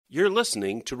You're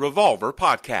listening to Revolver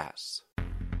Podcasts.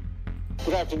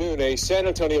 Good afternoon. A San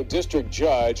Antonio district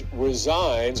judge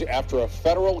resigns after a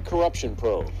federal corruption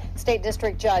probe. State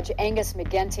District Judge Angus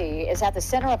McGinty is at the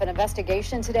center of an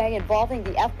investigation today involving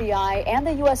the FBI and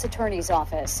the U.S. Attorney's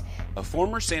Office. A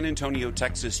former San Antonio,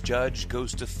 Texas judge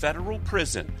goes to federal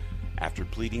prison after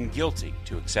pleading guilty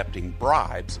to accepting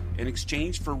bribes in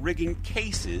exchange for rigging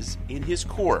cases in his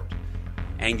court.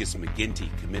 Angus McGinty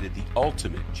committed the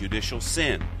ultimate judicial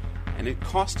sin, and it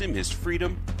cost him his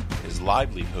freedom, his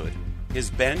livelihood, his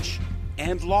bench,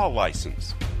 and law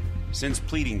license. Since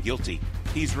pleading guilty,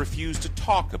 he's refused to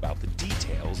talk about the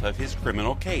details of his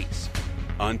criminal case.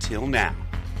 Until now.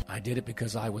 I did it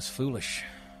because I was foolish.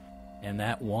 And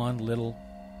that one little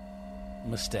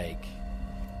mistake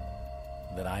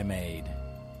that I made,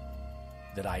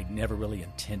 that I never really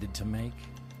intended to make,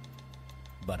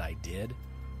 but I did,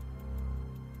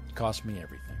 cost me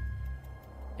everything.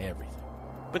 Everything.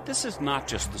 But this is not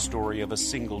just the story of a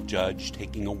single judge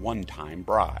taking a one-time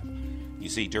bribe. You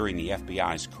see, during the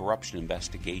FBI's corruption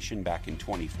investigation back in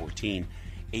 2014,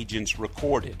 agents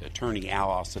recorded attorney Al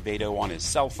Acevedo on his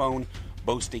cell phone,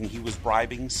 boasting he was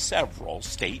bribing several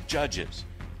state judges.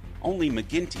 Only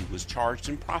McGinty was charged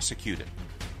and prosecuted.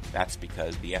 That's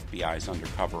because the FBI's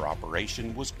undercover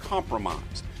operation was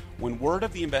compromised when word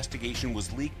of the investigation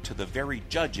was leaked to the very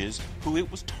judges who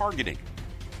it was targeting.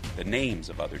 The names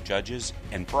of other judges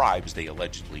and bribes they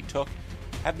allegedly took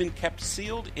have been kept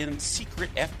sealed in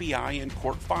secret FBI and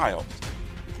court files,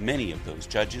 with many of those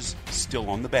judges still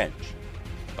on the bench.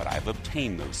 But I've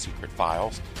obtained those secret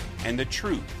files, and the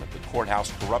truth of the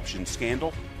courthouse corruption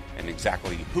scandal and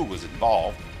exactly who was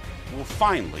involved will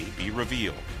finally be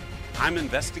revealed. I'm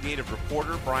investigative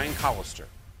reporter Brian Collister,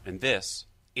 and this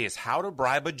is How to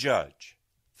Bribe a Judge,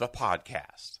 the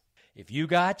podcast. If you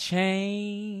got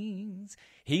chains,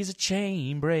 he's a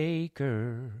chain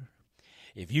breaker.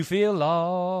 If you feel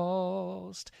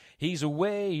lost, he's a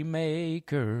way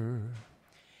maker.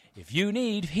 If you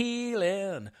need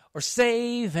healing or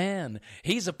saving,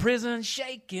 he's a prison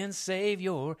shaking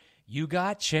savior. You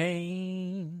got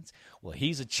chains, well,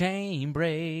 he's a chain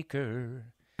breaker.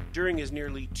 During his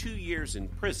nearly 2 years in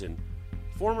prison,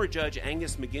 former Judge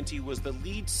Angus McGinty was the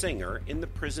lead singer in the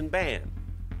prison band,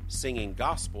 singing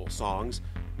gospel songs,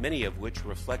 many of which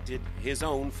reflected his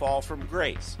own fall from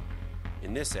grace.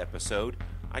 In this episode,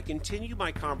 I continue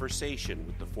my conversation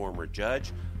with the former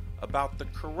judge about the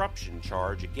corruption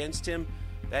charge against him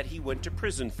that he went to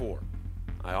prison for.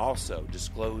 I also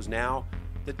disclose now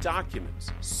the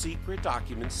documents, secret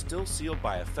documents still sealed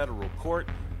by a federal court,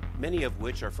 many of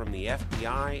which are from the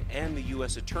FBI and the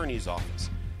U.S. Attorney's Office.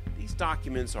 These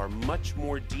documents are much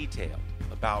more detailed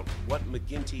about what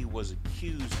McGinty was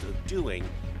accused of doing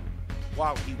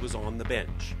while he was on the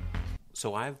bench.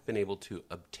 So I've been able to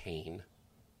obtain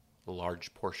a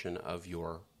large portion of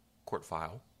your court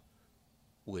file,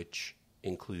 which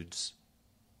includes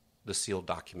the sealed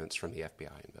documents from the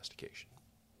FBI investigation.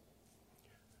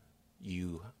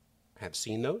 You have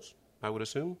seen those, I would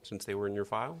assume, since they were in your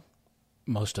file?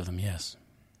 Most of them, yes.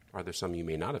 Are there some you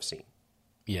may not have seen?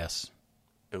 Yes.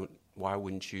 And why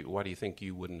do you think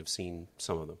you wouldn't have seen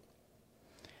some of them?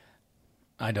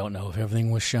 I don't know if everything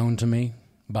was shown to me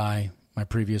by my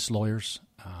previous lawyers.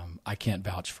 I can't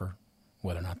vouch for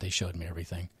whether or not they showed me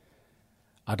everything.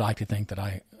 I'd like to think that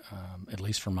I, at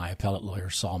least from my appellate lawyer,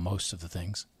 saw most of the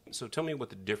things. So tell me what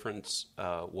the difference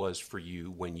was for you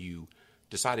when you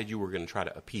decided you were going to try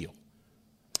to appeal,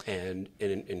 and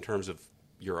in terms of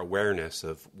your awareness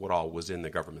of what all was in the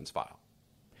government's file.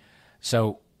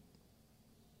 So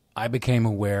I became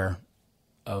aware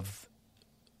of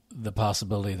the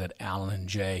possibility that Alan and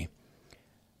Jay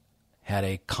had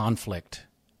a conflict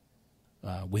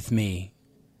with me.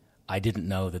 I didn't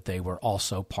know that they were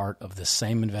also part of the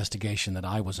same investigation that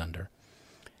I was under.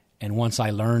 And once I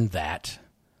learned that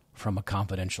from a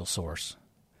confidential source,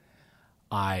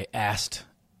 I asked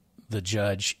the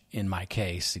judge in my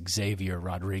case, Xavier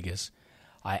Rodriguez,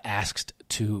 I asked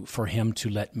for him to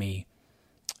let me,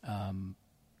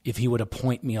 if he would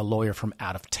appoint me a lawyer from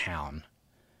out of town.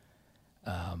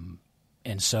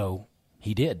 And so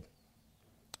he did.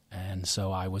 And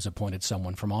so I was appointed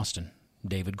someone from Austin,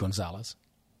 David Gonzalez.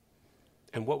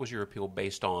 And what was your appeal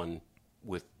based on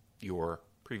with your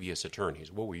previous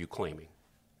attorneys? What were you claiming?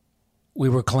 We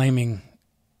were claiming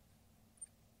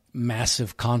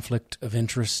massive conflict of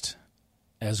interest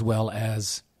as well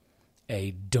as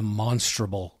a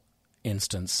demonstrable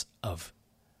instance of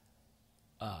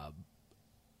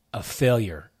a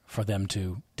failure for them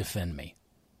to defend me.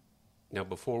 Now,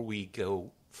 before we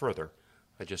go further,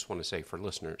 I just want to say for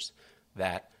listeners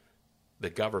that the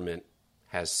government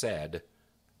has said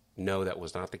no, that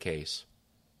was not the case.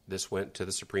 This went to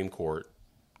the Supreme Court.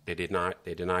 They denied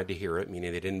to hear it,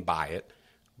 meaning they didn't buy it.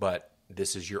 But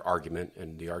this is your argument,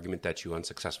 and the argument that you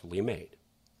unsuccessfully made.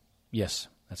 Yes,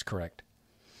 that's correct.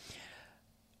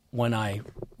 When I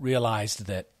realized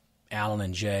that Alan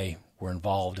and Jay were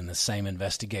involved in the same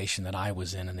investigation that I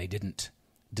was in, and they didn't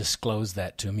disclose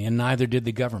that to me, and neither did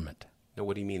the government. Now,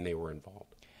 what do you mean they were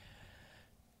involved?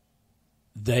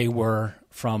 They were,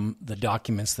 from the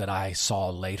documents that I saw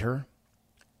later,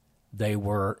 they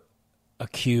were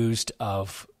accused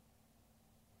of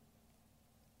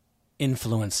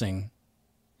influencing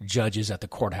judges at the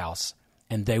courthouse,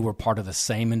 and they were part of the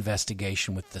same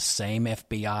investigation with the same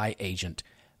FBI agent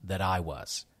that I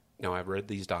was. Now, I've read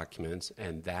these documents,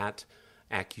 and that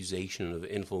accusation of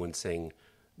influencing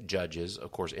judges,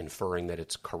 of course, inferring that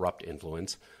it's corrupt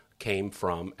influence, came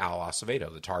from Al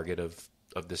Acevedo, the target of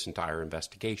this entire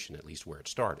investigation, at least where it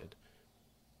started.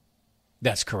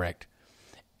 That's correct.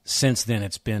 Since then,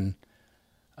 it's been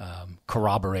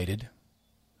corroborated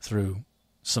through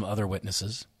some other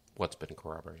witnesses. What's been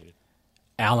corroborated?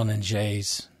 Alan and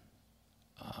Jay's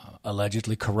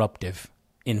allegedly corruptive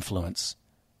influence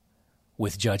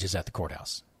with judges at the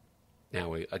courthouse.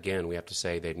 Now, again, we have to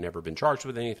say they've never been charged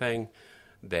with anything.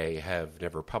 They have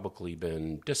never publicly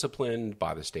been disciplined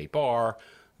by the state bar.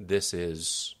 This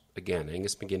is, again,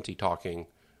 Angus McGinty talking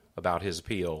about his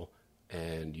appeal,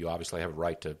 and you obviously have a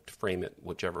right to frame it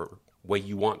whichever way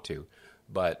you want to.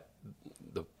 But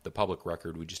the public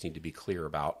record we just need to be clear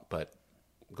about. But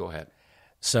go ahead.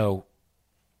 So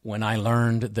when I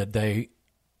learned that they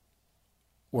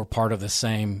were part of the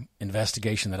same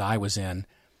investigation that I was in,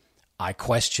 I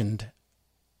questioned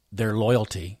their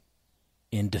loyalty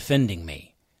in defending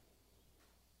me.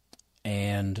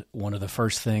 And one of the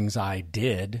first things I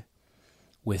did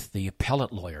with the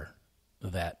appellate lawyer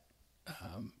that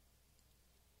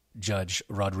Judge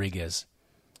Rodriguez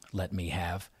let me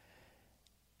have,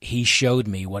 he showed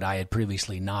me what I had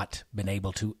previously not been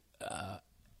able to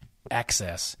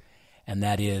access, and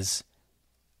that is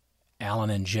Alan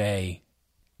and Jay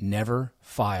never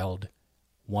filed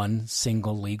one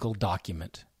single legal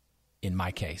document in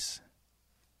my case.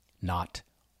 Not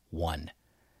one.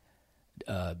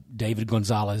 David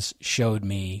Gonzalez showed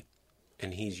me...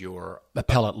 And he's your...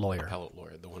 appellate lawyer. Appellate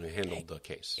lawyer, the one who handled the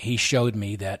case. He showed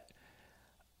me that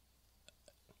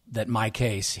my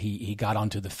case, he got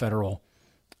onto the federal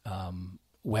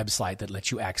website that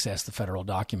lets you access the federal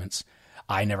documents.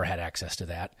 I never had access to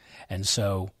that. And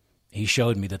so he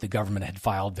showed me that the government had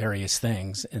filed various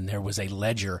things, and there was a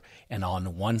ledger, and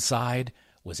on one side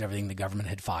was everything the government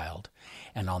had filed,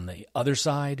 and on the other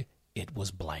side, it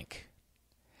was blank.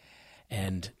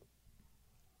 And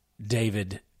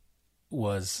David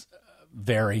was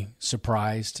very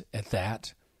surprised at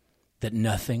that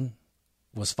nothing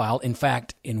was filed. In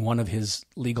fact, in one of his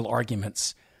legal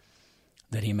arguments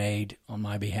that he made on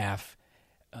my behalf,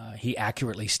 he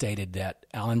accurately stated that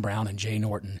Alan Brown and Jay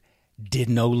Norton did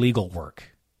no legal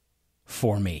work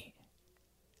for me.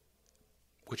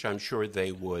 Which I'm sure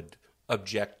they would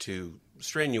object to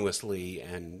strenuously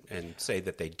and say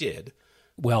that they did.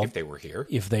 Well, if they were here.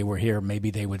 If they were here,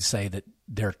 maybe they would say that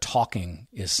their talking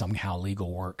is somehow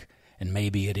legal work, and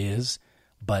maybe it is.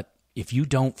 But if you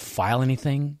don't file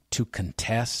anything to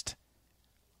contest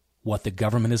what the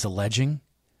government is alleging,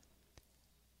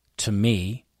 to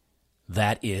me,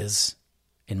 that is,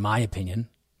 in my opinion,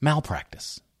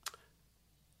 malpractice.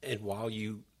 And while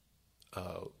you're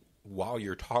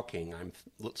talking, I'm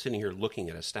sitting here looking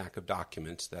at a stack of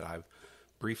documents that I've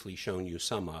briefly shown you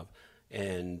some of,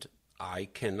 and I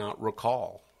cannot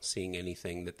recall seeing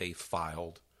anything that they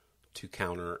filed to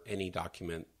counter any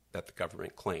document that the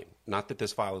government claimed. Not that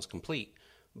this file is complete,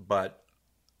 but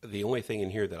the only thing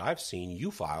in here that I've seen you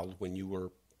filed when you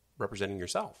were representing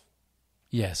yourself.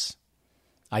 Yes.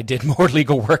 I did more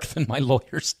legal work than my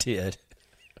lawyers did.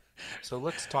 So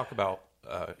let's talk about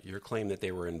your claim that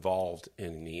they were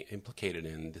implicated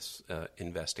in this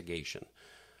investigation.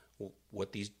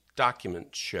 What these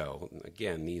documents show,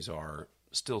 again, these are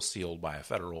still sealed by a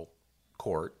federal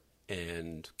court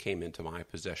and came into my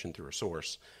possession through a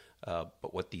source.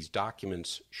 But what these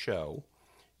documents show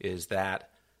is that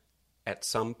at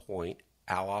some point,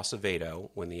 Al Acevedo,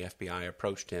 when the FBI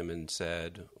approached him and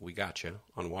said, "We got you,"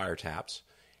 on wiretaps,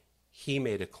 he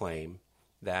made a claim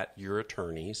that your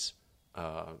attorneys,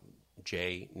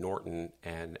 Jay Norton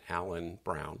and Alan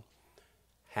Brown,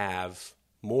 have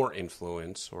more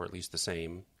influence, or at least the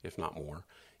same, if not more,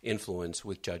 influence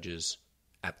with judges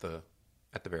at the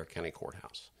Bexar County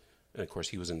courthouse. And of course,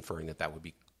 he was inferring that that would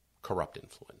be corrupt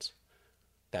influence.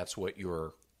 That's what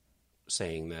you're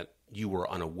saying that you were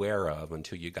unaware of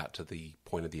until you got to the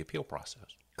point of the appeal process.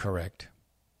 Correct.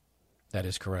 That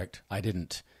is correct. I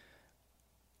didn't.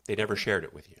 They never shared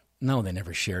it with you? No, they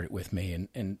never shared it with me.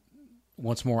 And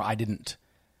once more, I didn't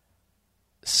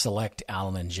select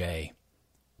Alan and Jay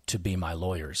to be my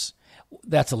lawyers.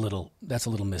 That's a little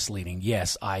misleading.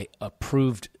 Yes, I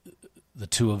approved the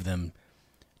two of them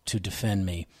to defend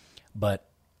me, but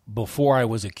before I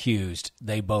was accused,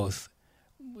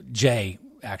 Jay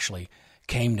actually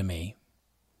came to me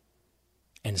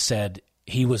and said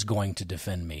he was going to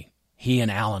defend me. He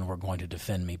and Alan were going to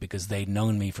defend me because they'd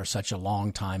known me for such a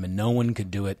long time, and no one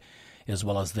could do it as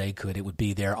well as they could. It would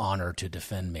be their honor to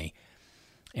defend me.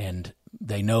 And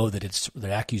they know that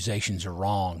the accusations are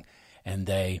wrong, and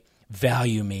they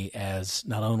value me as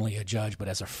not only a judge but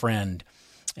as a friend,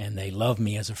 and they love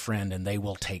me as a friend, and they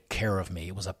will take care of me.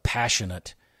 It was a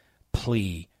passionate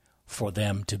plea for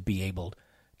them to be able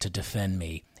to defend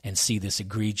me and see this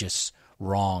egregious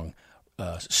wrong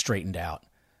straightened out.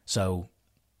 So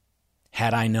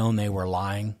had I known they were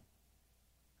lying,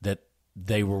 that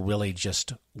they were really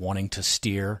just wanting to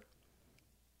steer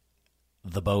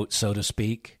the boat, so to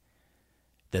speak,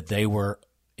 that they were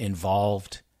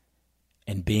involved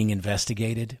in being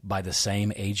investigated by the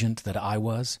same agent that I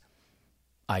was,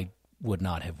 I would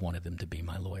not have wanted them to be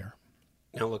my lawyer.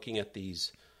 Now, looking at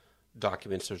these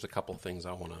documents, there's a couple of things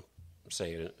I want to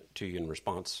say to you in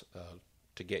response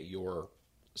to get your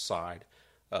side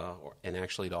and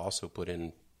actually to also put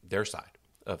in their side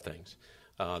of things.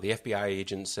 The FBI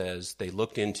agent says they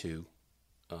looked into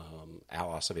Al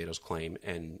Acevedo's claim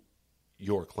and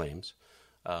your claims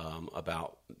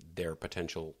about their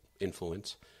potential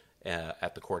influence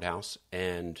at the courthouse,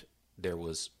 and there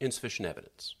was insufficient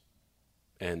evidence,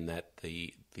 and that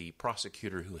the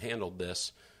prosecutor who handled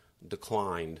this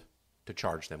declined to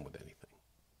charge them with anything.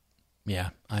 Yeah,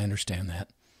 I understand that.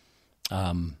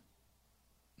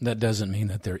 That doesn't mean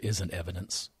that there isn't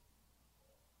evidence,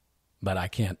 but I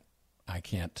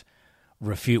can't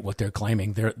refute what they're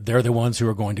claiming. They're the ones who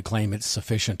are going to claim it's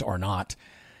sufficient or not.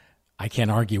 I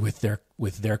can't argue with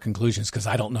their conclusions because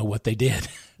I don't know what they did.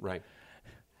 Right.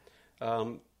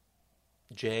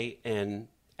 Jay and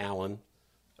Alan,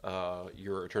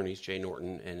 your attorneys, Jay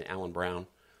Norton and Alan Brown,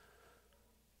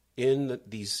 in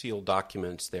these sealed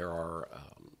documents, there are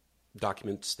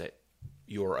documents that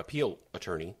your appeal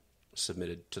attorney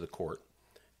submitted to the court,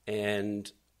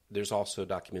 and there's also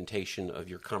documentation of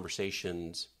your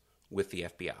conversations with the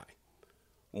FBI.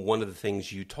 One of the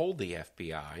things you told the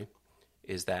FBI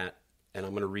is that, and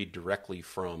I'm going to read directly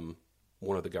from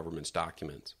one of the government's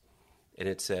documents, and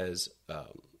it says,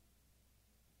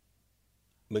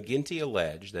 McGinty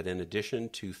alleged that in addition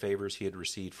to favors he had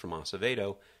received from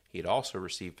Acevedo, he had also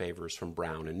received favors from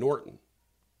Brown and Norton,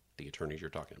 the attorneys you're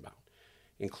talking about,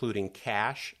 including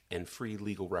cash and free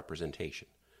legal representation.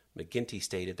 McGinty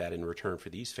stated that in return for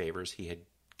these favors, he had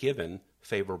given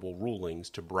favorable rulings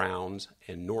to Brown's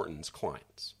and Norton's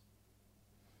clients.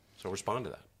 So respond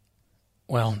to that.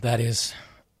 Well, that is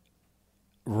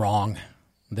wrong.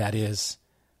 That is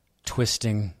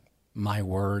twisting my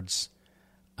words.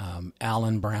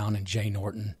 Alan Brown and Jay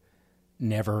Norton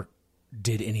never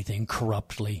did anything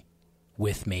corruptly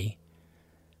with me.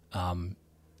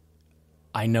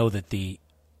 I know that the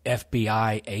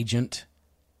FBI agent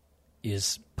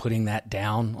is putting that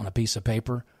down on a piece of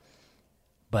paper,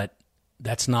 but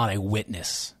that's not a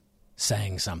witness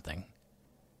saying something,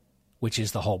 which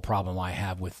is the whole problem I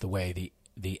have with the way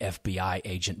the FBI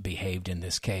agent behaved in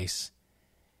this case.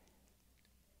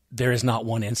 There is not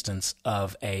one instance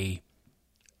of a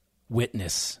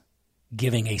witness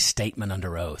giving a statement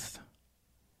under oath.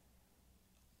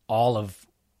 All of,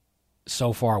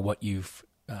 so far, what you've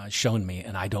shown me,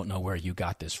 and I don't know where you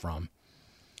got this from,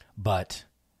 but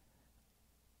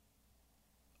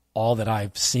all that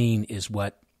I've seen is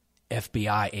what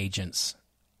FBI agents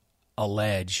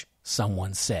allege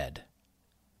someone said.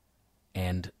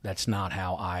 And that's not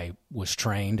how I was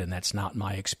trained, and that's not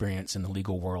my experience in the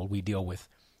legal world. We deal with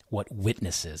what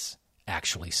witnesses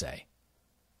actually say.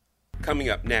 Coming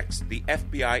up next, the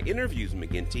FBI interviews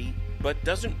McGinty, but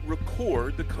doesn't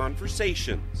record the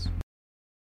conversations.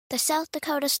 The South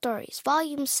Dakota Stories,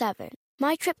 Volume 7.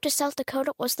 My trip to South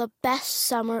Dakota was the best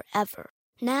summer ever.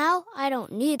 Now I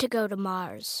don't need to go to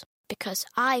Mars, because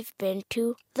I've been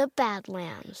to the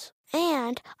Badlands.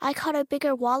 And I caught a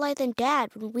bigger walleye than Dad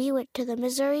when we went to the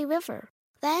Missouri River.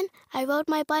 Then I rode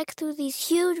my bike through these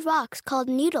huge rocks called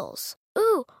needles.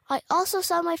 Ooh, I also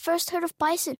saw my first herd of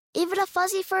bison, even a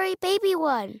fuzzy furry baby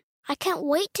one. I can't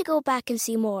wait to go back and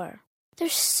see more.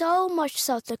 There's so much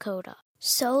South Dakota,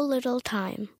 so little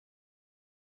time.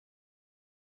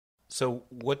 So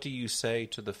what do you say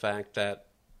to the fact that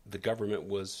the government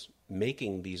was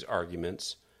making these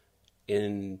arguments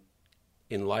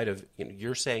in light of,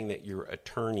 you're saying that your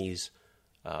attorneys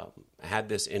had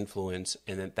this influence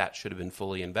and that should have been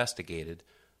fully investigated,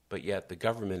 but yet the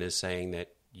government is saying that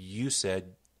you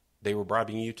said they were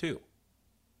bribing you too.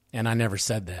 And I never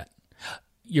said that.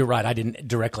 You're right. I didn't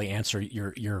directly answer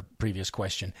your previous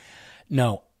question.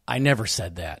 No, I never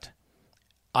said that.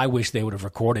 I wish they would have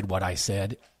recorded what I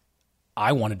said.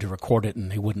 I wanted to record it,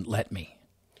 and they wouldn't let me.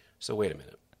 So wait a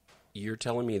minute. You're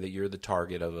telling me that you're the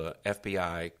target of a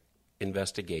FBI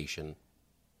investigation,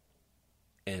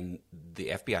 and the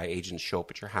FBI agents show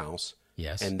up at your house,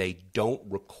 yes, and they don't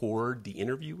record the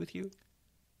interview with you?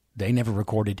 They never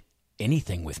recorded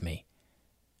anything with me.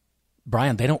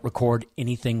 Brian, they don't record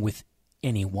anything with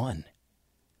anyone.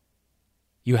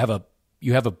 You have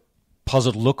a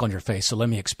puzzled look on your face, so let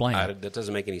me explain. That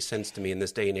doesn't make any sense to me in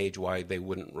this day and age, why they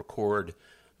wouldn't record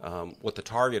what the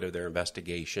target of their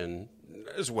investigation,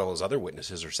 as well as other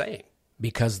witnesses, are saying.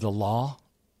 Because the law,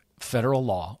 federal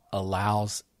law,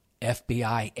 allows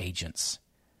FBI agents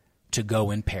to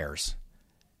go in pairs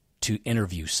to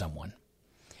interview someone.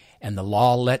 And the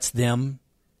law lets them,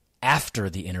 after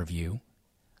the interview,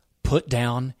 put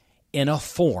down in a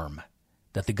form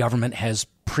that the government has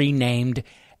pre-named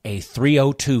a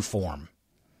 302 form.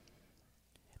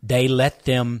 They let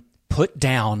them put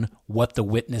down what the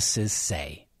witnesses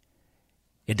say.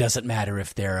 It doesn't matter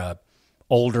if they're a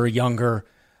older, younger,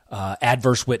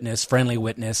 adverse witness, friendly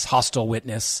witness, hostile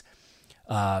witness,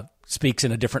 speaks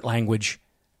in a different language.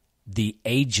 The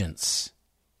agents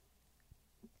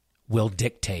will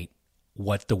dictate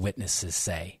what the witnesses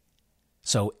say.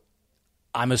 So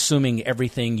I'm assuming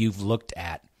everything you've looked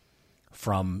at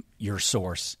from your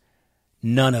source,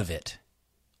 none of it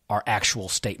are actual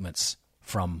statements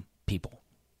from people.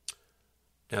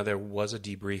 Now, there was a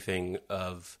debriefing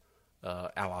of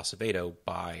Al Acevedo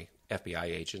by FBI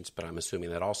agents, but I'm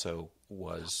assuming that also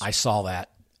was... I saw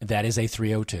that. That is a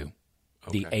 302.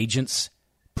 Okay. The agents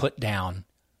put down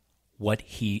what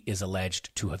he is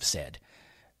alleged to have said.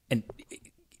 And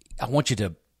I want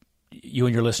you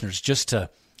and your listeners, just to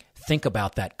think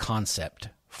about that concept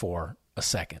for a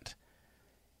second.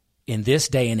 In this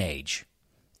day and age,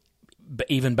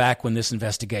 even back when this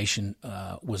investigation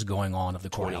was going on of the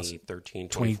courthouse,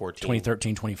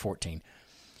 2014,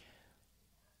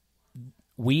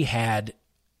 we had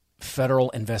federal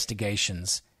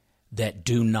investigations that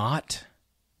do not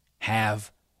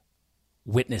have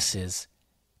witnesses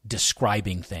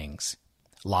describing things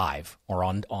live or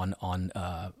on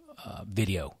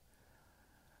video.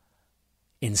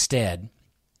 Instead,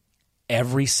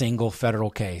 every single federal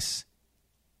case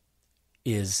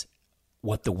is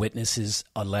what the witnesses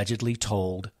allegedly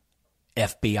told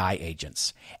FBI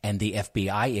agents. And the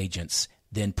FBI agents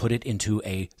then put it into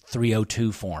a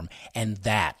 302 form. And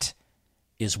that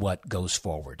is what goes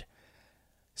forward.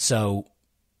 So,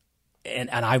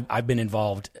 and I've been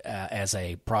involved as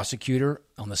a prosecutor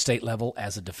on the state level,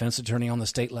 as a defense attorney on the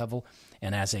state level,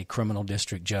 and as a criminal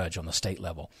district judge on the state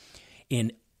level.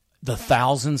 In the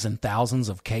thousands and thousands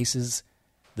of cases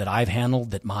that I've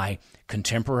handled, that my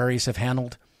contemporaries have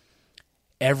handled,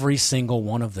 every single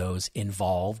one of those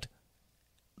involved,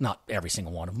 not every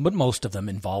single one of them, but most of them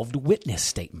involved witness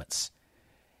statements.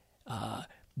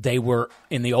 They were,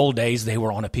 in the old days, they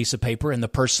were on a piece of paper and the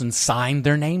person signed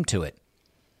their name to it.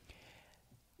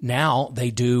 Now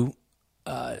they do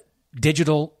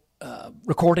digital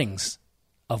recordings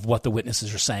of what the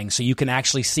witnesses are saying, so you can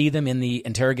actually see them in the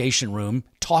interrogation room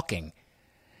talking.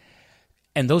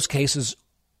 And those cases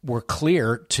were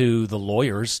clear to the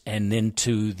lawyers and then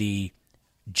to the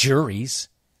juries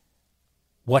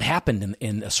what happened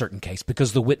in a certain case,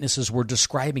 because the witnesses were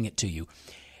describing it to you.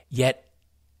 Yet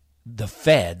the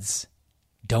feds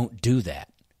don't do that.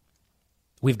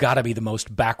 We've got to be the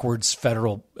most backwards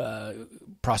federal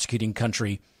prosecuting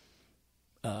country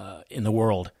in the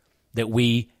world, that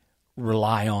we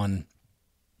rely on,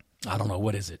 I don't know,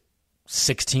 what is it,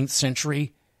 16th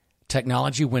century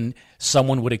technology, when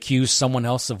someone would accuse someone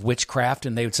else of witchcraft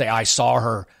and they would say, I saw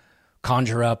her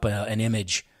conjure up an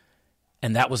image,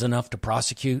 and that was enough to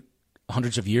prosecute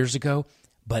hundreds of years ago.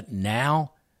 But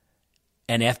now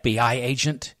an FBI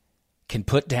agent can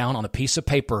put down on a piece of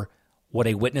paper what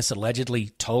a witness allegedly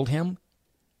told him.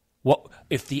 Well,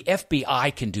 if the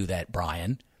FBI can do that,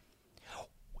 Brian,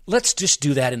 let's just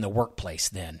do that in the workplace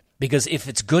then. Because if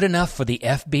it's good enough for the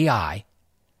FBI,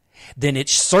 then it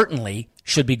certainly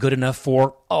should be good enough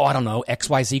for,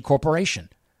 XYZ Corporation.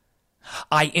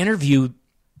 I interviewed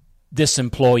this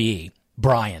employee,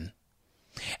 Brian,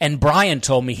 and Brian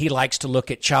told me he likes to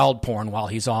look at child porn while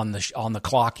he's on the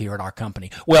clock here at our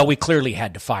company. Well, we clearly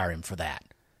had to fire him for that.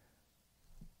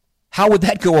 How would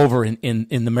that go over in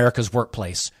America's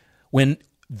workplace when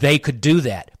they could do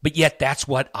that. But yet that's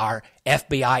what our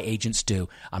FBI agents do.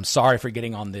 I'm sorry for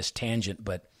getting on this tangent,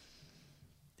 but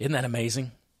isn't that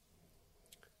amazing?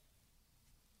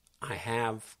 I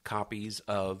have copies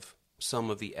of some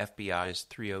of the FBI's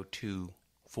 302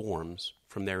 forms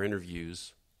from their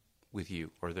interviews with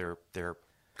you, or their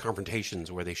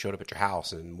confrontations where they showed up at your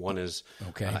house, and one is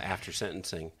after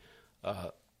sentencing.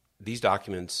 These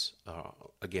documents,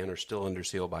 again, are still under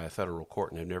seal by a federal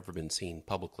court and have never been seen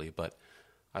publicly, but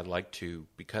I'd like to,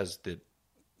 because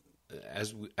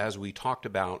as we talked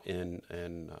about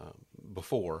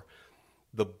before,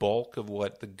 the bulk of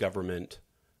what the government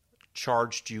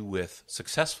charged you with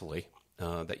successfully,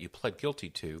 that you pled guilty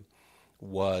to,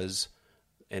 was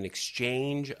an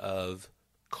exchange of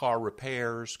car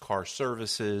repairs, car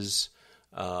services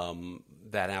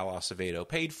that Al Acevedo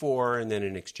paid for, and then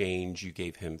in exchange you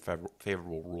gave him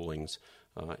favorable rulings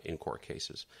in court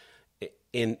cases.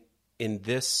 In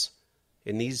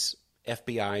these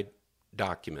FBI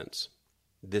documents,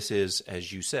 this is,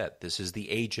 as you said, this is the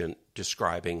agent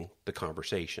describing the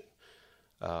conversation.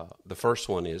 The first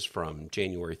one is from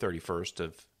January 31st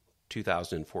of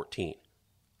 2014.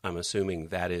 I'm assuming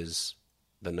that is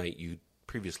the night you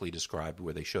previously described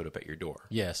where they showed up at your door.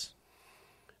 Yes.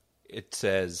 It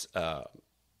says,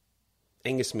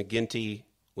 Angus McGinty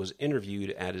was interviewed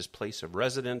at his place of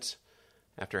residence.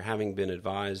 After having been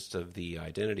advised of the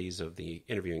identities of the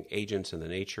interviewing agents and the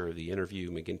nature of the interview,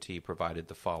 McGinty provided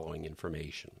the following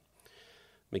information.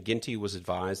 McGinty was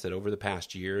advised that over the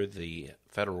past year, the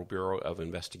Federal Bureau of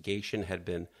Investigation had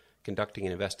been conducting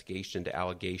an investigation into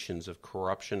allegations of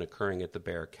corruption occurring at the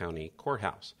Bexar County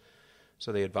courthouse.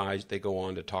 So they go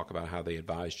on to talk about how they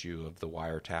advised you of the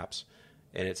wiretaps.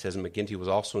 And it says McGinty was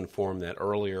also informed that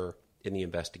earlier in the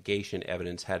investigation,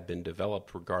 evidence had been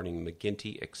developed regarding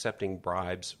McGinty accepting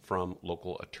bribes from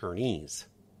local attorneys,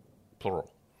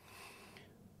 plural.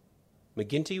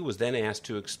 McGinty was then asked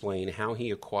to explain how he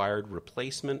acquired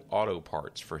replacement auto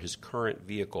parts for his current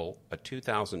vehicle, a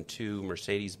 2002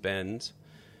 Mercedes-Benz,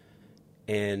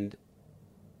 and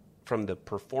from the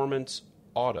Performance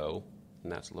Auto,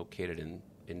 and that's located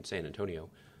in San Antonio.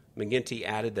 McGinty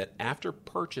added that after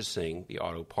purchasing the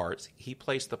auto parts, he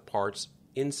placed the parts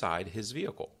inside his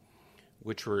vehicle,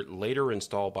 which were later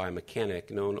installed by a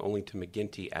mechanic known only to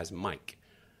McGinty as Mike.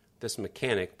 This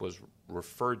mechanic was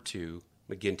referred to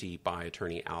McGinty by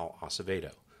attorney Al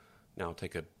Acevedo. Now I'll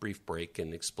take a brief break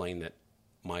and explain that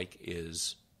Mike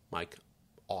is Mike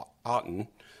Otten,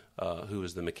 who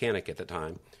was the mechanic at the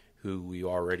time, who we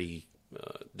already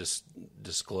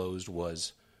disclosed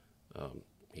was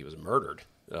he was murdered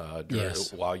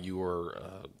while you were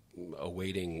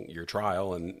awaiting your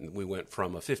trial, and we went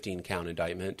from a 15-count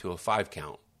indictment to a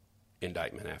 5-count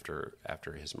indictment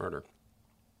after his murder.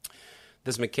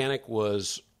 This mechanic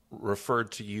was referred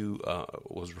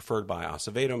by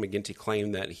Acevedo. McGinty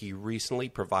claimed that he recently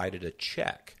provided a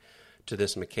check to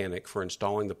this mechanic for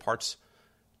installing the parts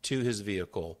to his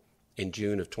vehicle in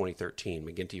June of 2013.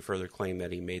 McGinty further claimed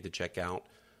that he made the check out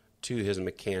to his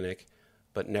mechanic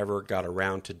but never got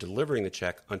around to delivering the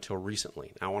check until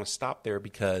recently. Now, I want to stop there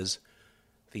because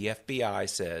the FBI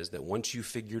says that once you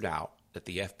figured out that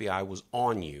the FBI was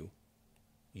on you,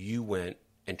 you went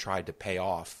and tried to pay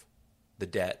off the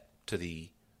debt to the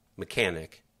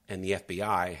mechanic, and the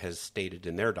FBI has stated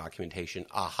in their documentation,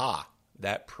 aha,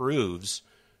 that proves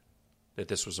that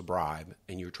this was a bribe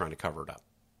and you were trying to cover it up.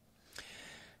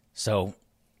 So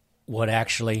what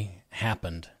actually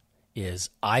happened is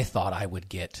I thought I would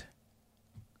get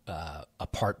a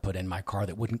part put in my car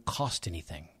that wouldn't cost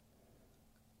anything.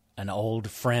 An old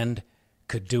friend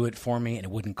could do it for me, and it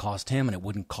wouldn't cost him, and it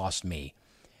wouldn't cost me.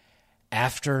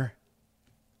 After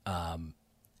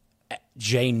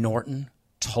Jay Norton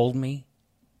told me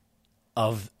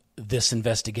of this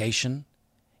investigation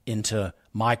into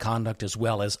my conduct as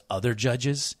well as other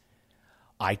judges,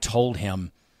 I told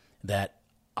him that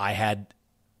I had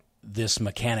this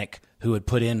mechanic who had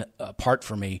put in a part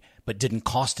for me but didn't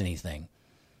cost anything.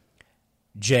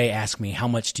 Jay asked me, how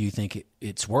much do you think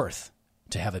it's worth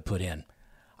to have it put in?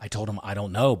 I told him, I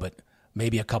don't know, but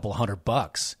maybe a couple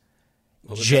 $100.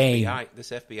 Well,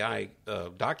 this FBI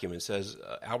document says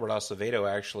Albert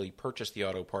Acevedo actually purchased the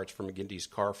auto parts for McGinty's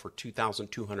car for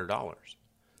 $2,200.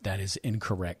 That is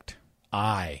incorrect.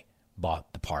 I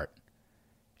bought the part,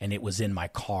 and it was in my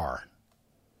car.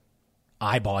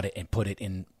 I bought it and put it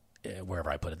in wherever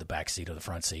I put it, the back seat or the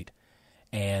front seat,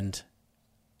 and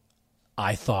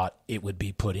I thought it would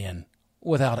be put in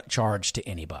without a charge to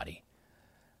anybody.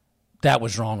 That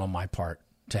was wrong on my part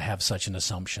to have such an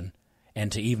assumption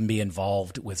and to even be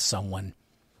involved with someone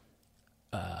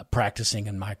practicing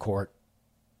in my court,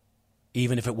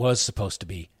 even if it was supposed to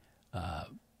be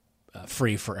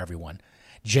free for everyone.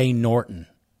 Jay Norton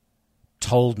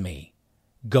told me,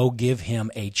 go give him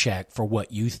a check for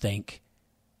what you think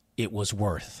it was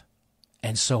worth.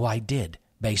 And so I did,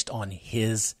 based on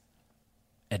his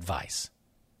advice.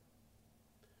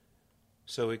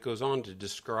 So it goes on to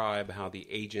describe how the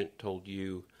agent told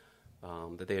you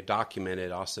that they had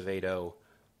documented Acevedo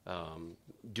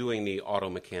doing the auto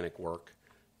mechanic work.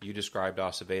 You described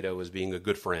Acevedo as being a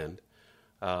good friend.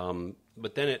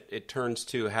 But then it turns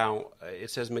to how it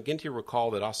says McGinty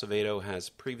recalled that Acevedo has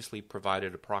previously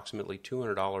provided approximately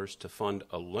 $200 to fund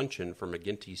a luncheon for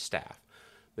McGinty's staff.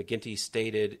 McGinty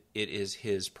stated it is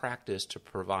his practice to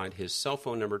provide his cell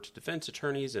phone number to defense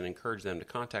attorneys and encourage them to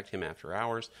contact him after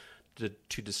hours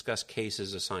to discuss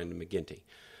cases assigned to McGinty.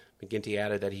 McGinty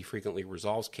added that he frequently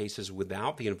resolves cases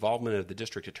without the involvement of the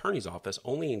district attorney's office,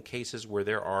 only in cases where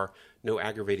there are no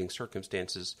aggravating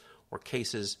circumstances or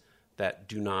cases that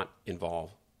do not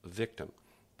involve a victim.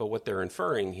 But what they're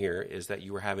inferring here is that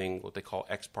you were having what they call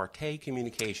ex parte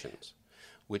communications,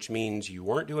 which means you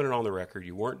weren't doing it on the record,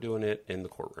 you weren't doing it in the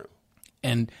courtroom.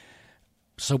 And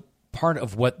so part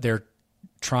of what they're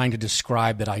trying to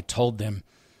describe that I told them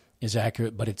is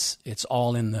accurate, but it's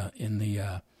all in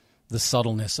the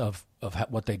subtleness of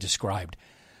what they described.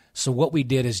 So what we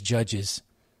did as judges,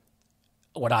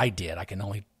 what I did, I can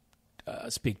only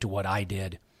speak to what I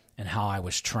did and how I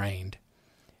was trained.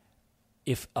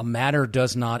 If a matter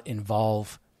does not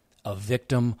involve a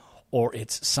victim or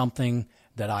it's something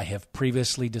that I have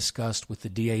previously discussed with the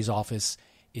DA's office,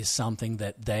 is something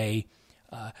that they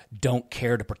don't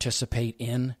care to participate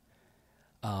in,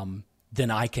 then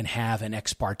I can have an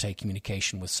ex parte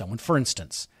communication with someone. For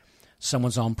instance,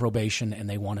 someone's on probation and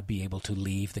they want to be able to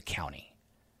leave the county.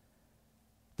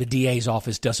 The DA's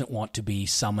office doesn't want to be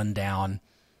summoned down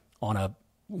on a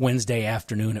Wednesday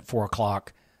afternoon at 4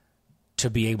 o'clock to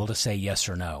be able to say yes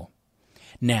or no.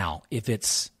 Now, if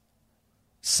it's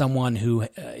someone who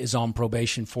is on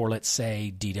probation for, let's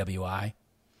say, DWI,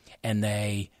 and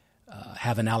they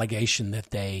have an allegation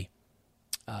that they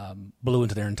blew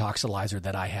into their intoxilizer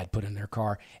that I had put in their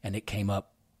car and it came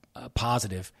up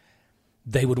positive,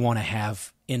 they would want to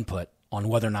have input on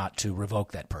whether or not to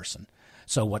revoke that person.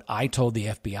 So what I told the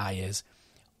FBI is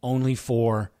only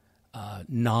for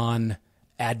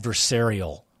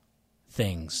non-adversarial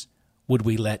things would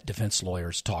we let defense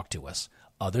lawyers talk to us.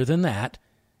 Other than that,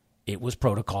 it was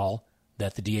protocol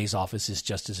that the DA's office is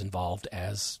just as involved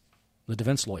as the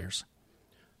defense lawyers.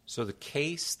 So the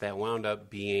case that wound up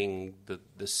being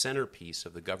the centerpiece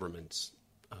of the government's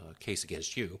case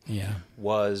against you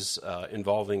was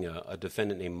involving a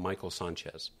defendant named Michael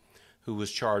Sanchez, who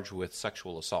was charged with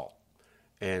sexual assault.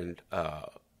 And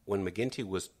when McGinty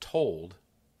was told,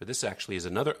 but this actually is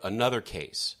another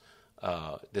case.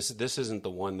 This isn't the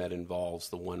one that involves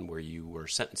the one where you were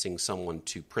sentencing someone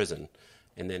to prison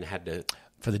and then had to...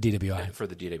 For the DWI. For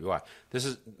the DWI.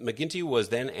 McGinty was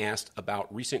then asked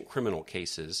about recent criminal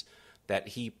cases that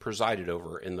he presided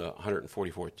over in the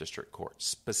 144th District Court.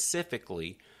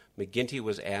 Specifically, McGinty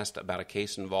was asked about a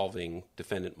case involving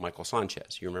defendant Michael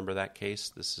Sanchez. You remember that case?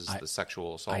 This is the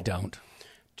sexual assault. I don't.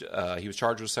 He was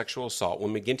charged with sexual assault.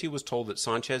 When McGinty was told that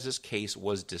Sanchez's case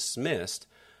was dismissed,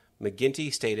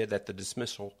 McGinty stated that the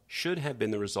dismissal should have been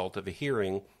the result of a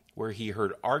hearing where he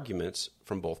heard arguments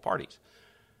from both parties.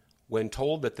 When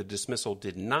told that the dismissal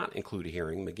did not include a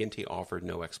hearing, McGinty offered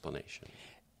no explanation.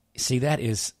 See, that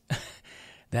is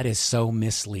so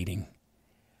misleading.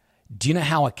 Do you know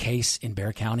how a case in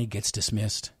Bexar County gets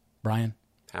dismissed, Brian?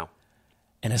 How?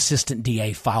 An assistant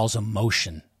DA files a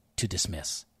motion to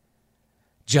dismiss.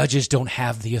 Judges don't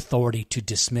have the authority to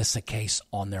dismiss a case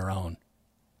on their own.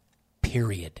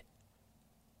 Period.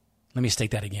 Let me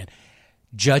state that again.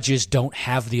 Judges don't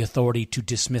have the authority to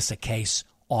dismiss a case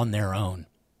on their own.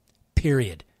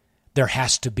 Period. There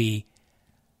has to be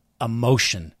a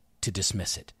motion to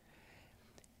dismiss it.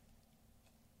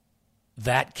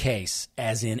 That case,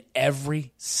 as in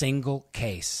every single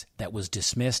case that was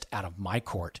dismissed out of my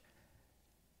court,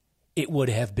 it would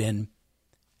have been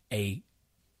a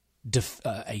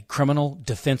criminal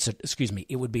defense,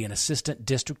 it would be an assistant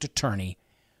district attorney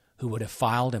who would have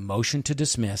filed a motion to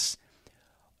dismiss,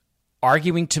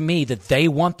 arguing to me that they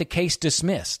want the case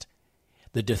dismissed.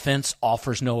 The defense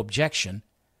offers no objection.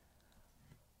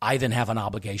 I then have an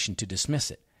obligation to dismiss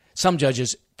it. Some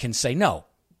judges can say, no,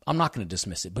 I'm not going to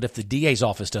dismiss it. But if the DA's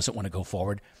office doesn't want to go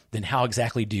forward, then how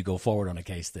exactly do you go forward on a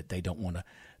case that they don't want to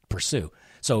pursue?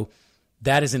 So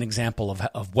that is an example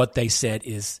of what they said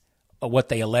is, what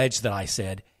they allege that I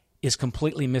said is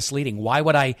completely misleading. Why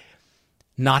would I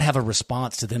not have a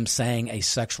response to them saying a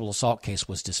sexual assault case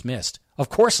was dismissed? Of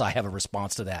course I have a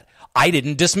response to that. I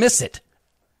didn't dismiss it.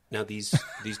 Now, these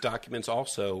documents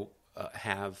also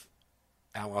have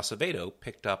Al Acevedo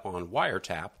picked up on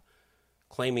wiretap,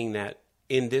 claiming that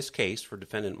in this case for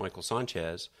defendant Michael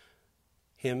Sanchez,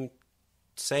 him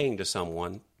saying to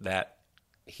someone that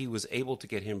he was able to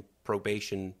get him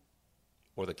probation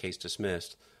or the case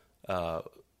dismissed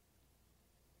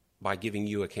by giving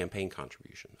you a campaign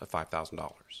contribution of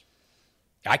 $5,000.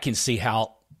 I can see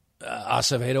how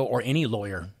Acevedo or any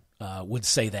lawyer would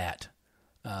say that,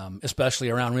 especially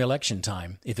around re-election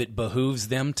time. If it behooves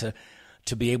them to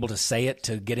be able to say it,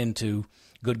 to get into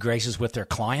good graces with their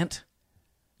client,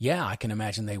 yeah, I can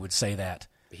imagine they would say that.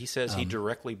 He says he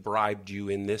directly bribed you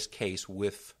in this case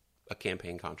with a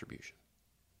campaign contribution.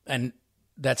 And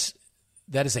that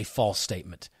is a false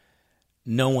statement.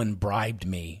 No one bribed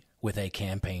me with a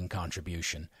campaign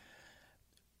contribution.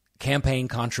 Campaign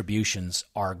contributions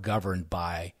are governed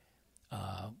by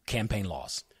campaign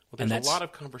laws. Well, there's a lot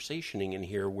of conversationing in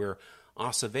here where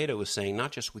Acevedo is saying,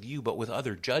 not just with you, but with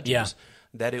other judges,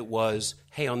 that it was,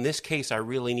 hey, on this case, I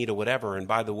really need a whatever. And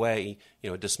by the way,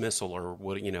 a dismissal or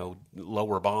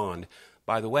lower bond.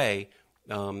 By the way,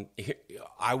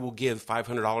 I will give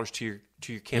 $500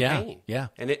 to your campaign. Yeah.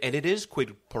 And it is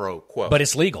quid pro quo. But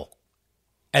it's legal.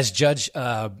 As Judge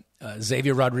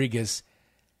Xavier Rodriguez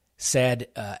said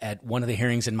at one of the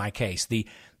hearings in my case, the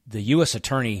U.S.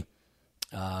 attorney,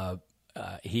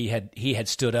 he had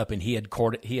stood up and he had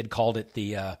called it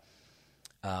the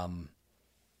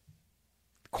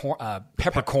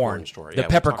peppercorn story. The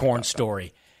peppercorn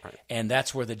story. Right. And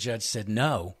that's where the judge said,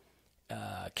 no,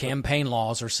 campaign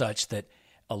laws are such that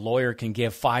a lawyer can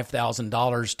give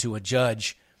 $5,000 to a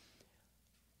judge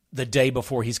the day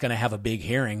before he's going to have a big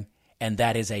hearing, and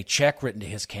that is a check written to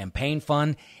his campaign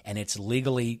fund, and it's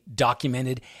legally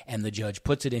documented, and the judge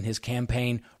puts it in his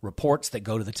campaign reports that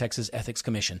go to the Texas Ethics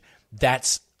Commission.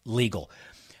 That's legal.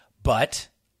 But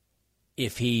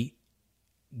if he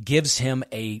gives him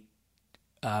a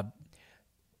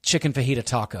chicken fajita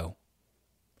taco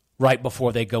right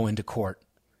before they go into court,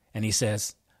 and he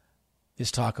says,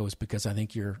 this taco is because I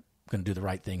think you're going to do the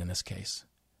right thing in this case,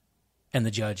 and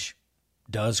the judge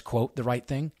does quote the right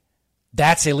thing,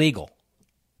 that's illegal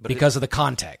because of the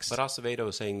context. But Acevedo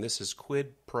is saying this is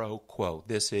quid pro quo.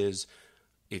 This is,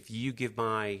 if you give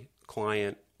my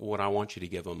client what I want you to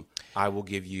give them, I will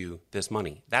give you this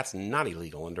money. That's not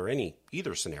illegal under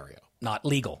either scenario. Not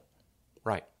legal.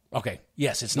 Right. Okay.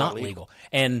 Yes, it's not legal.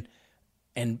 And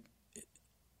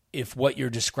if what you're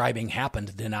describing happened,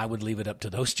 then I would leave it up to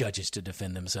those judges to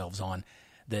defend themselves on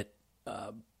that.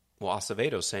 Well,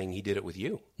 Acevedo's saying he did it with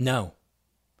you. No.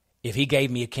 If he gave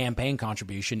me a campaign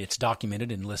contribution, it's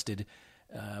documented and listed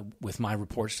with my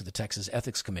reports to the Texas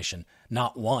Ethics Commission.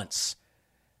 Not once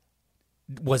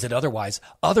was it otherwise.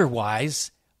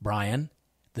 Otherwise, Brian,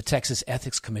 the Texas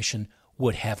Ethics Commission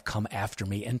would have come after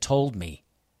me and told me.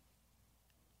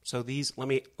 So let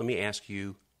me ask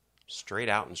you straight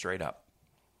out and straight up.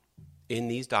 In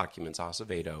these documents,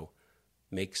 Acevedo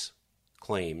makes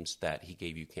claims that he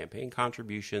gave you campaign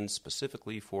contributions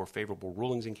specifically for favorable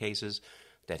rulings in cases,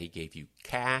 that he gave you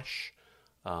cash.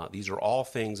 These are all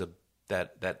things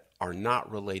that are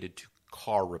not related to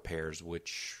car repairs,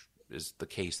 which is the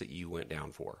case that you went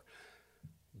down for.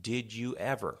 Did you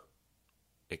ever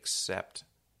accept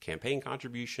campaign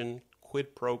contribution,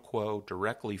 quid pro quo,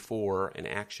 directly for an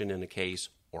action in a case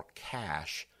or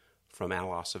cash from Al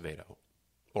Acevedo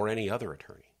or any other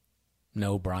attorney?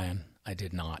 No, Brian, I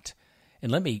did not.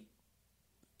 And let me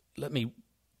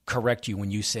correct you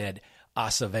when you said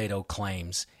Acevedo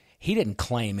claims. He didn't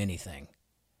claim anything.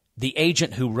 The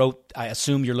agent who wrote, I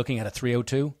assume you're looking at a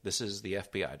 302? This is the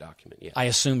FBI document, yes. I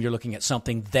assume you're looking at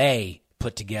something they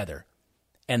put together,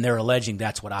 and they're alleging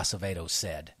that's what Acevedo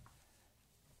said.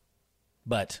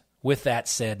 But with that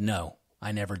said, no,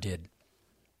 I never did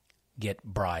get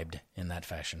bribed in that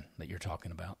fashion that you're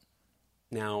talking about.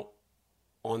 Now,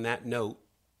 on that note,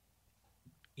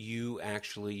 you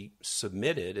actually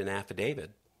submitted an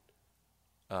affidavit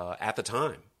at the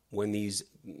time when these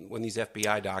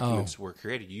FBI documents were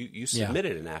created. You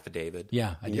submitted an affidavit.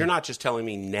 Yeah, I did. You're not just telling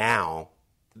me now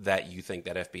that you think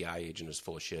that FBI agent is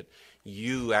full of shit.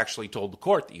 You actually told the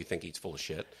court that you think he's full of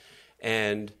shit,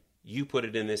 and you put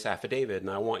it in this affidavit. And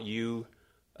I want you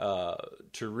to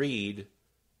read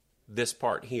this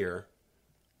part here,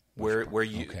 where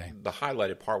you the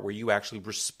highlighted part where you actually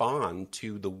respond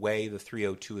to the way the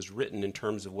 302 is written in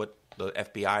terms of what the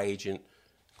FBI agent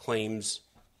claims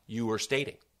you were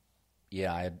stating.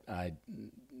 Yeah, I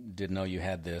didn't know you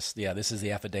had this. Yeah, this is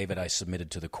the affidavit I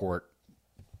submitted to the court,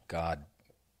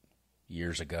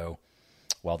 years ago,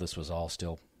 while this was all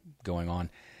still going on.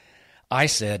 I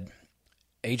said,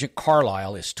 Agent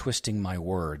Carlisle is twisting my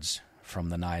words. from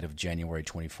the night of January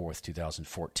 24th,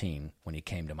 2014, when he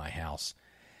came to my house.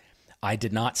 I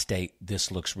did not state, "This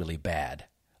looks really bad.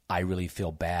 I really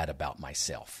feel bad about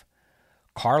myself."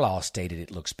 Carlisle stated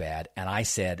it looks bad, and I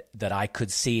said that I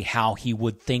could see how he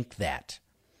would think that.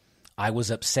 I was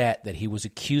upset that he was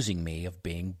accusing me of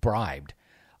being bribed.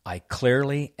 I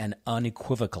clearly and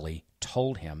unequivocally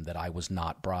told him that I was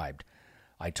not bribed.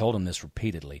 I told him this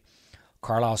repeatedly.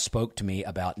 Carlisle spoke to me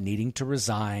about needing to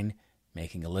resign,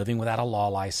 making a living without a law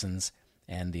license,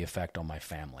 and the effect on my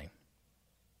family.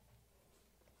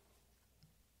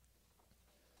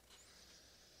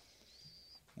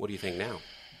 What do you think now?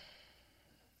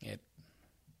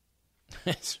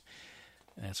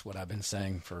 That's what I've been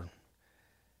saying for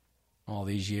all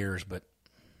these years, but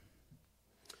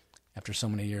after so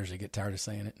many years, I get tired of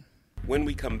saying it. When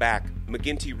we come back,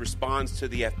 McGinty responds to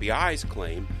the FBI's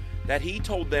claim that he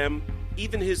told them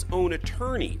even his own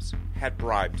attorneys had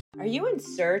bribed. Are you in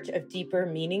search of deeper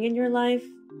meaning in your life?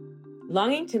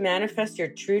 Longing to manifest your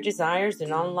true desires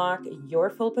and unlock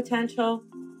your full potential?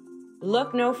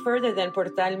 Look no further than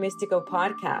Portal Místico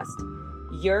podcast,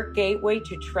 your gateway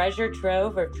to treasure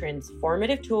trove of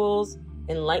transformative tools,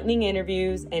 enlightening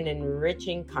interviews, and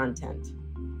enriching content.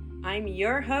 I'm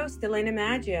your host, Elena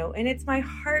Maggio, and it's my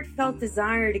heartfelt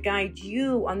desire to guide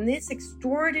you on this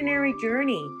extraordinary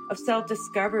journey of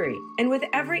self-discovery. And with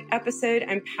every episode,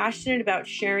 I'm passionate about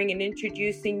sharing and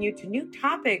introducing you to new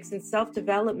topics in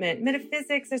self-development,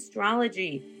 metaphysics,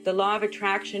 astrology, the law of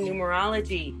attraction,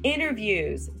 numerology,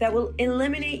 interviews that will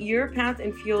eliminate your path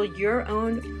and fuel your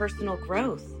own personal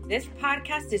growth. This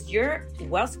podcast is your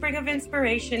wellspring of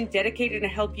inspiration dedicated to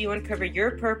help you uncover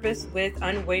your purpose with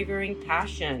unwavering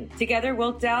passion. Together,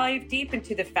 we'll dive deep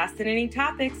into the fascinating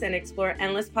topics and explore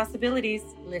endless possibilities.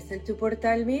 Listen to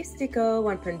Portal Místico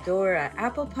on Pandora,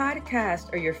 Apple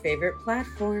Podcast, or your favorite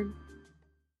platform.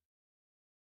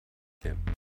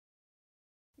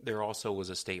 There also was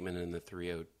a statement in the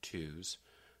 302s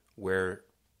where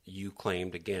you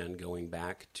claimed, again, going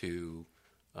back to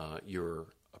your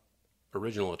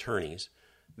original attorneys,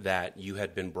 that you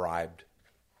had been bribed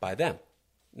by them.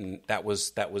 And that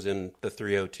was in the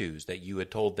 302s, that you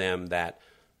had told them that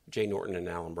Jay Norton and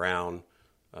Alan Brown,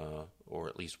 or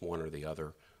at least one or the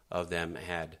other of them,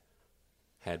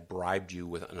 had bribed you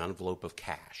with an envelope of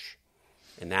cash.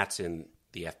 And that's in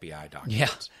the FBI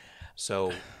documents. Yeah.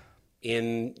 So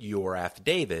in your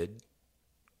affidavit,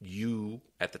 you,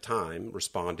 at the time,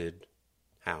 responded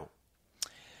how?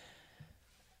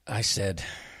 I said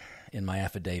in my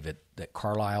affidavit that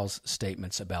Carlisle's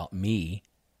statements about me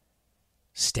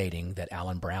stating that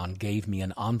Alan Brown gave me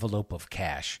an envelope of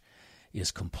cash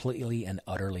is completely and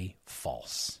utterly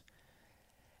false.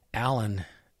 Alan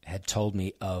had told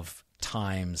me of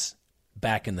times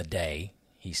back in the day,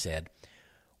 he said,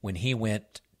 when he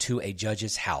went to a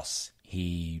judge's house.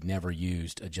 He never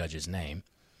used a judge's name.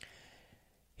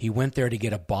 He went there to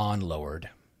get a bond lowered,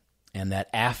 and that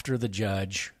after the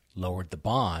judge lowered the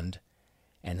bond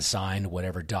and signed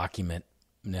whatever document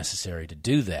necessary to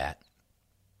do that,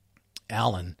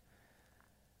 Alan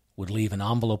would leave an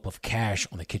envelope of cash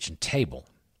on the kitchen table.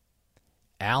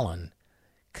 Alan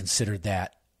considered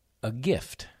that a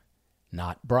gift,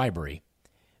 not bribery,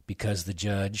 because the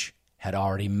judge had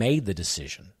already made the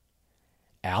decision.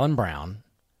 Alan Brown,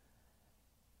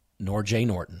 nor Jay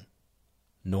Norton,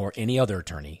 nor any other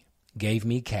attorney gave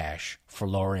me cash for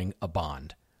lowering a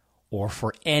bond or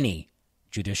for any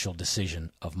judicial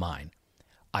decision of mine.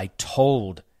 I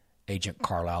told Agent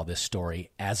Carlisle this story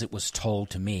as it was told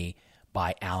to me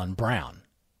by Alan Brown.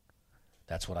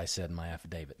 That's what I said in my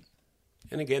affidavit.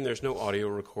 And again, there's no audio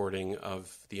recording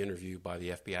of the interview by the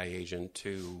FBI agent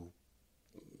to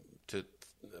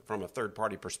from a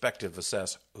third-party perspective,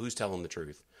 assess who's telling the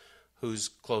truth, who's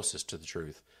closest to the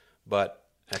truth. But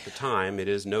at the time, it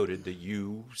is noted that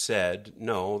you said,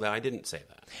 no, that I didn't say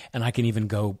that. And I can even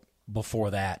go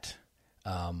before that,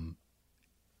 and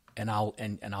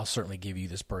I'll certainly give you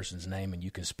this person's name, and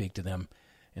you can speak to them.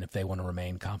 And if they want to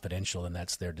remain confidential, then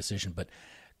that's their decision. But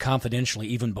confidentially,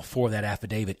 even before that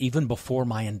affidavit, even before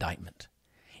my indictment,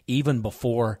 even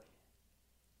before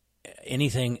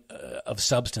anything of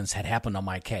substance had happened on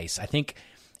my case, I think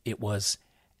it was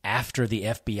after the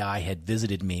FBI had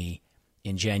visited me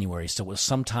in January. So it was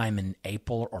sometime in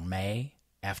April or May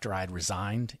after I had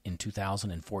resigned in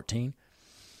 2014.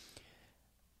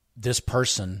 This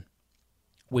person,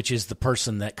 which is the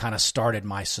person that kind of started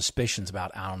my suspicions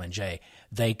about Alan and Jay,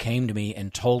 they came to me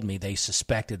and told me they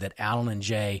suspected that Alan and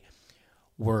Jay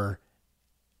were,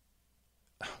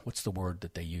 what's the word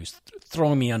that they used?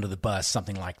 Throwing me under the bus,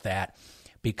 something like that,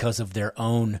 because of their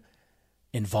own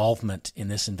involvement in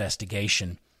this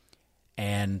investigation.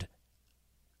 And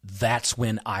that's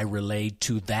when I relayed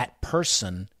to that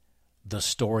person the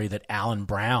story that Alan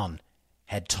Brown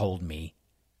had told me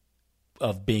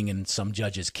of being in some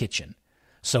judge's kitchen.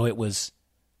 So it was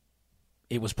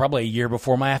probably a year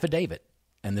before my affidavit,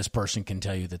 and this person can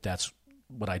tell you that that's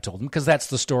what I told him, because that's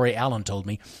the story Alan told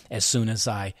me as soon as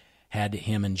I had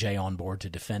him and Jay on board to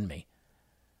defend me.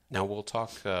 Now, we'll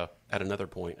talk at another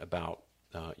point about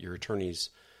your attorney's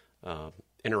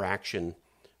interaction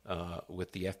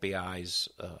with the FBI's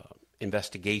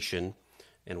investigation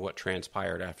and what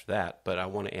transpired after that. But I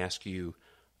want to ask you,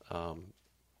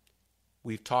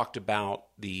 we've talked about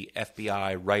the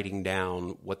FBI writing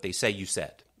down what they say you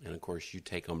said. And, of course, you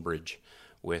take umbrage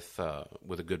with a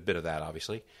good bit of that,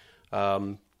 obviously.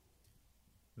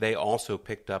 They also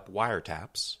picked up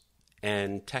wiretaps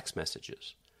and text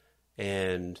messages.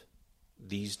 And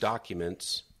these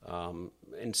documents,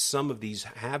 and some of these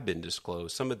have been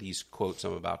disclosed. Some of these quotes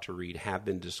I'm about to read have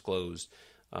been disclosed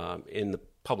in the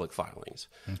public filings.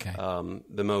 Okay.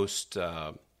 The most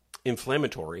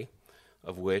inflammatory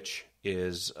of which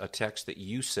is a text that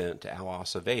you sent to Al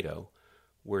Acevedo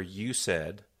where you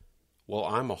said, "Well,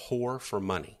 I'm a whore for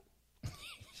money."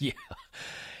 Yeah.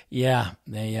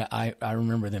 I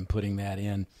remember them putting that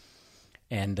in.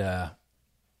 And,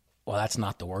 well, that's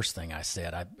not the worst thing I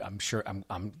said. I'm sure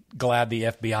I'm glad the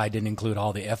FBI didn't include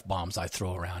all the F-bombs I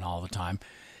throw around all the time.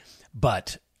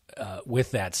 But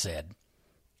with that said,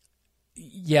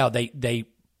 yeah, they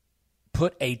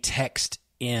put a text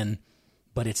in,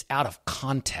 but it's out of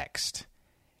context.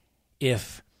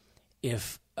 If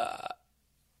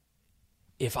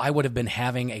I would have been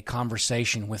having a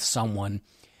conversation with someone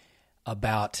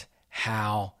about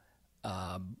how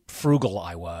frugal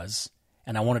I was,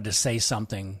 and I wanted to say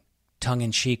something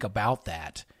tongue-in-cheek about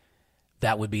that,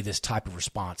 that would be this type of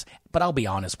response. But I'll be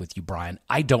honest with you, Brian,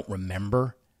 I don't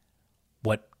remember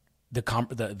what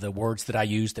the words that I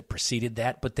used that preceded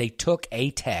that, but they took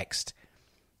a text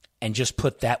and just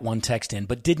put that one text in,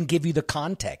 but didn't give you the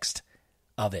context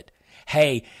of it.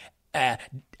 Hey,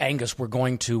 Angus, we're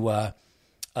going to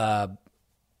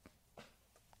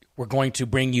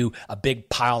bring you a big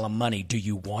pile of money. Do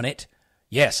you want it?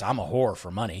 Yes, I'm a whore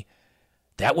for money.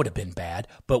 That would have been bad.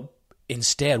 But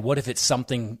instead, what if it's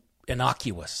something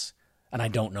innocuous? And I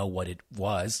don't know what it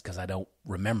was because I don't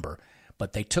remember.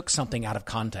 But they took something out of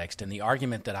context. And the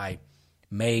argument that I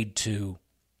made to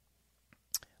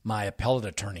my appellate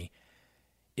attorney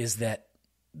is that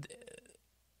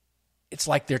it's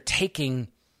like they're taking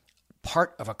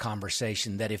part of a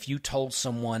conversation that if you told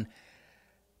someone,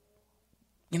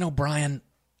 you know, Brian,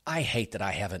 I hate that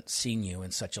I haven't seen you in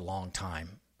such a long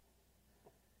time.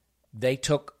 They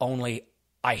took only,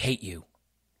 I hate you,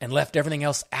 and left everything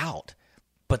else out.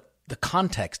 But the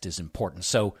context is important.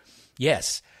 So,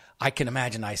 yes, I can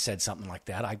imagine I said something like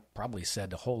that. I probably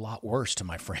said a whole lot worse to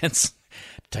my friends,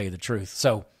 to tell you the truth.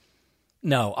 So,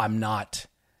 no, I'm not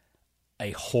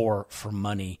a whore for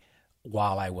money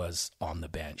while I was on the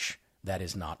bench. That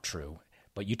is not true.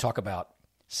 But you talk about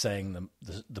saying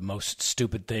the most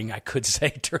stupid thing I could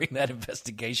say during that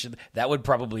investigation, that would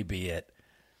probably be it.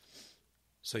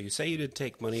 So you say you didn't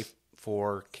take money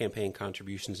for campaign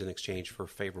contributions in exchange for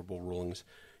favorable rulings.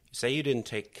 You say you didn't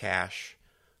take cash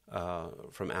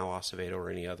from Al Acevedo or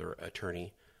any other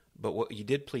attorney. But what you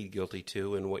did plead guilty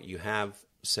to, and what you have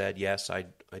said, yes, I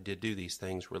did do these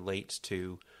things, relates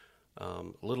to a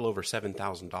little over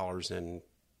 $7,000 in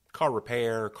car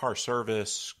repair, car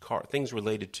service, things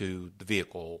related to the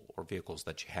vehicle or vehicles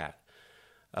that you had.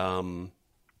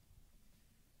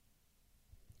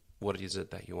 What is it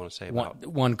that you want to say about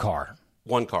one car?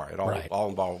 One car. It all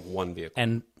involved one vehicle.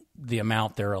 And the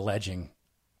amount they're alleging,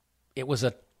 it was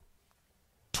a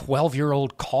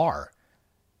 12-year-old car.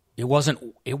 It wasn't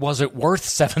worth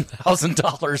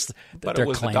 $7,000. But it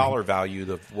was claiming. The dollar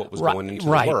value of what was going into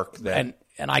the work. And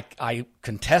I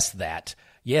contest that.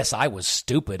 Yes, I was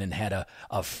stupid and had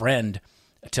a friend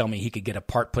tell me he could get a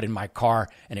part put in my car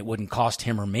and it wouldn't cost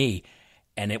him or me.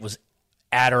 And it was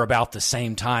at or about the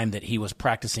same time that he was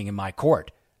practicing in my court.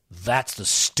 That's the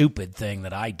stupid thing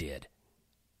that I did.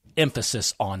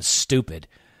 Emphasis on stupid.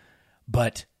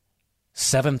 But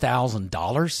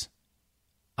 $7,000?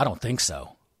 I don't think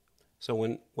so. So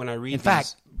when I read In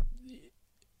fact,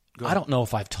 I don't know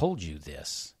if I've told you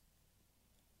this.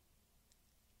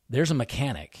 There's a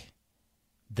mechanic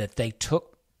that they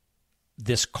took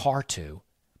this car to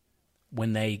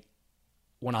when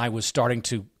I was starting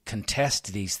to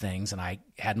contest these things, and I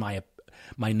had my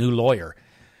new lawyer.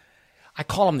 I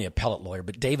call him the appellate lawyer,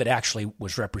 but David actually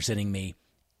was representing me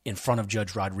in front of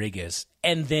Judge Rodriguez,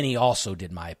 and then he also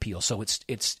did my appeal. So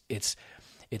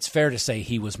it's fair to say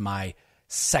he was my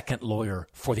second lawyer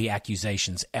for the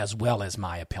accusations as well as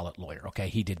my appellate lawyer. Okay,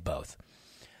 he did both.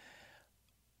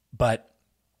 But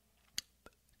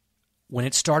when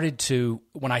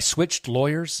I switched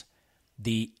lawyers,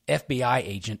 the FBI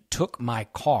agent took my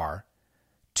car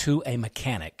to a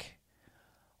mechanic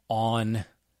on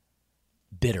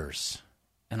bidders.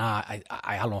 And I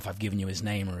don't know if I've given you his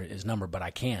name or his number, but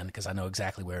I can because I know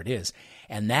exactly where it is.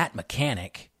 And that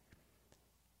mechanic,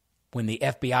 when the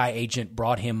FBI agent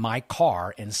brought him my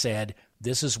car and said,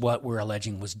 this is what we're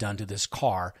alleging was done to this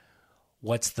car,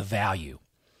 what's the value?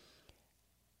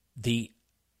 The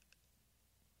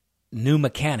new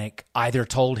mechanic either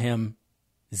told him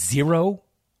 0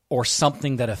 or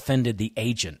something that offended the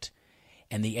agent.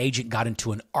 And the agent got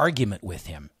into an argument with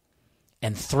him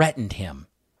and threatened him,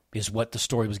 is what the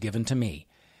story was given to me.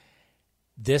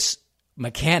 This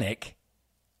mechanic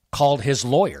called his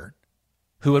lawyer,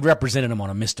 who had represented him on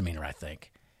a misdemeanor, I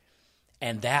think.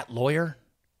 And that lawyer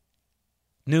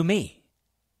knew me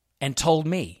and told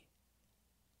me.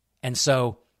 And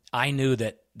so I knew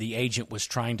that the agent was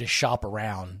trying to shop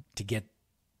around to get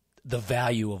the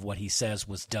value of what he says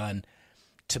was done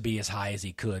to be as high as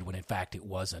he could, when in fact it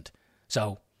wasn't.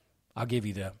 So I'll give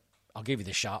you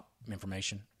the shop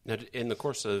information. Now, in the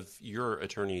course of your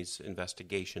attorney's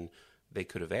investigation, they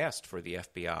could have asked for the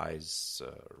FBI's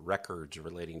records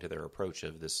relating to their approach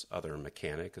of this other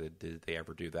mechanic. Did they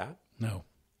ever do that? No.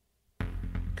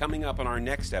 Coming up on our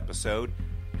next episode,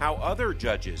 how other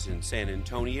judges in San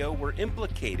Antonio were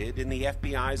implicated in the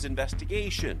FBI's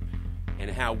investigation, and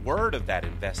how word of that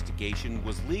investigation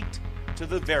was leaked to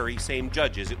the very same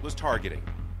judges it was targeting.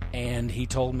 And he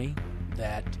told me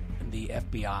that the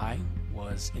FBI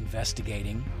was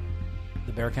investigating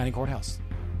the Bexar County courthouse.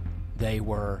 They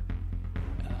were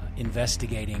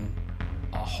investigating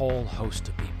a whole host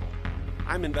of people.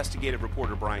 I'm investigative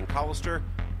reporter Brian Collister,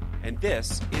 and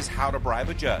this is How to Bribe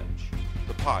a Judge,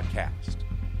 the podcast.